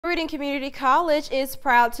Meridian Community College is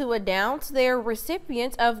proud to announce their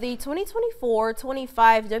recipient of the 2024-25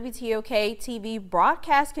 WTOK-TV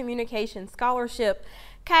Broadcast Communication Scholarship.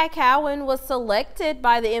 Cowan was selected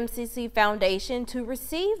by the MCC Foundation to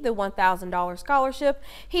receive the $1,000 scholarship.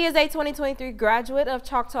 He is a 2023 graduate of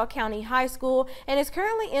Choctaw County High School and is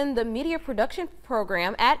currently in the media production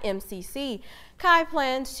program at MCC. Kai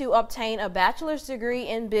plans to obtain a bachelor's degree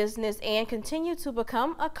in business and continue to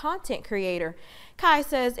become a content creator. Kai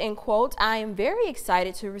says, in quote, "I am very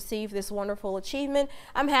excited to receive this wonderful achievement.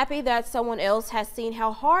 I'm happy that someone else has seen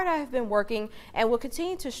how hard I have been working and will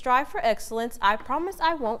continue to strive for excellence. I promise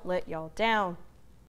I won't let y'all down."